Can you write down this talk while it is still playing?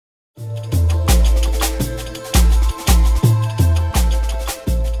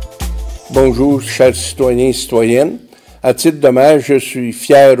Bonjour, chers citoyens et citoyennes. À titre d'hommage, je suis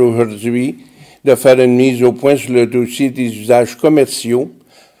fier aujourd'hui de faire une mise au point sur le dossier des usages commerciaux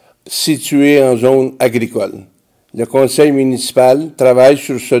situés en zone agricole. Le conseil municipal travaille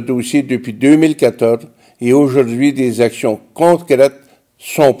sur ce dossier depuis 2014 et aujourd'hui, des actions concrètes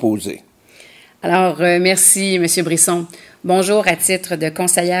sont posées. Alors, merci, M. Brisson. Bonjour à titre de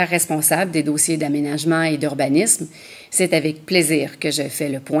conseillère responsable des dossiers d'aménagement et d'urbanisme. C'est avec plaisir que je fais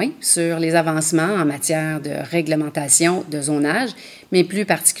le point sur les avancements en matière de réglementation de zonage, mais plus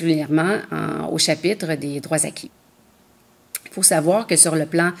particulièrement au chapitre des droits acquis. Il faut savoir que sur le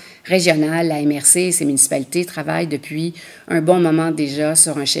plan régional, la MRC et ses municipalités travaillent depuis un bon moment déjà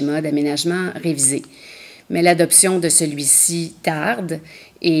sur un schéma d'aménagement révisé. Mais l'adoption de celui-ci tarde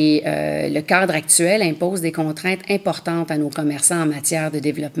et le cadre actuel impose des contraintes importantes à nos commerçants en matière de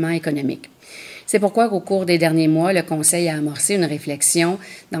développement économique. C'est pourquoi au cours des derniers mois, le Conseil a amorcé une réflexion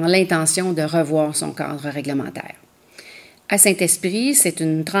dans l'intention de revoir son cadre réglementaire. À Saint-Esprit, c'est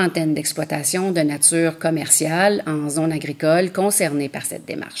une trentaine d'exploitations de nature commerciale en zone agricole concernées par cette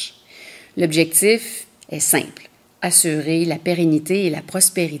démarche. L'objectif est simple, assurer la pérennité et la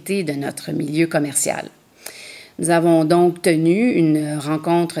prospérité de notre milieu commercial. Nous avons donc tenu une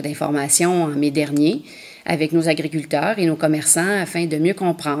rencontre d'information en mai dernier avec nos agriculteurs et nos commerçants afin de mieux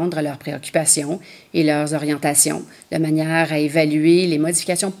comprendre leurs préoccupations et leurs orientations, de manière à évaluer les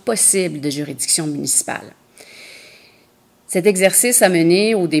modifications possibles de juridiction municipale. Cet exercice a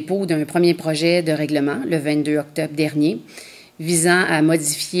mené au dépôt d'un premier projet de règlement le 22 octobre dernier, visant à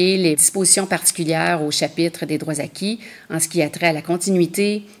modifier les dispositions particulières au chapitre des droits acquis en ce qui a trait à la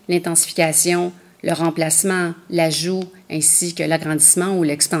continuité, l'intensification, le remplacement, l'ajout, ainsi que l'agrandissement ou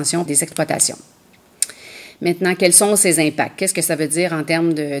l'extension des exploitations. Maintenant, quels sont ces impacts? Qu'est-ce que ça veut dire en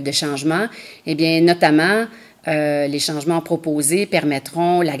termes de changements? Eh bien, notamment, les changements proposés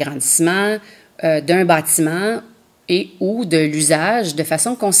permettront l'agrandissement d'un bâtiment et ou de l'usage de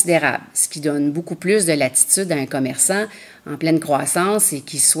façon considérable, ce qui donne beaucoup plus de latitude à un commerçant en pleine croissance et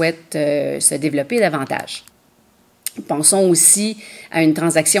qui souhaite se développer davantage. Pensons aussi à une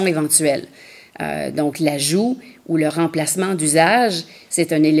transaction éventuelle. Donc, l'ajout ou le remplacement d'usage,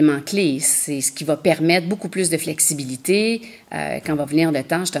 c'est un élément clé. C'est ce qui va permettre beaucoup plus de flexibilité quand va venir le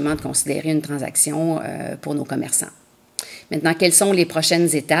temps, justement, de considérer une transaction pour nos commerçants. Maintenant, quelles sont les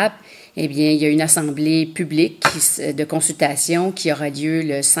prochaines étapes? Eh bien, il y a une assemblée publique de consultation qui aura lieu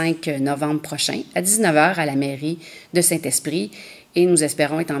le 5 novembre prochain à 19h à la mairie de Saint-Esprit et nous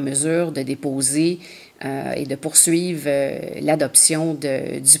espérons être en mesure de déposer et de poursuivre l'adoption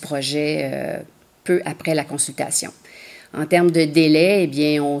du projet peu après la consultation. En termes de délai, eh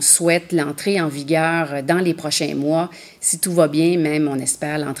bien, on souhaite l'entrée en vigueur dans les prochains mois. Si tout va bien, même, on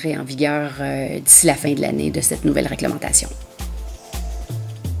espère l'entrée en vigueur d'ici la fin de l'année de cette nouvelle réglementation.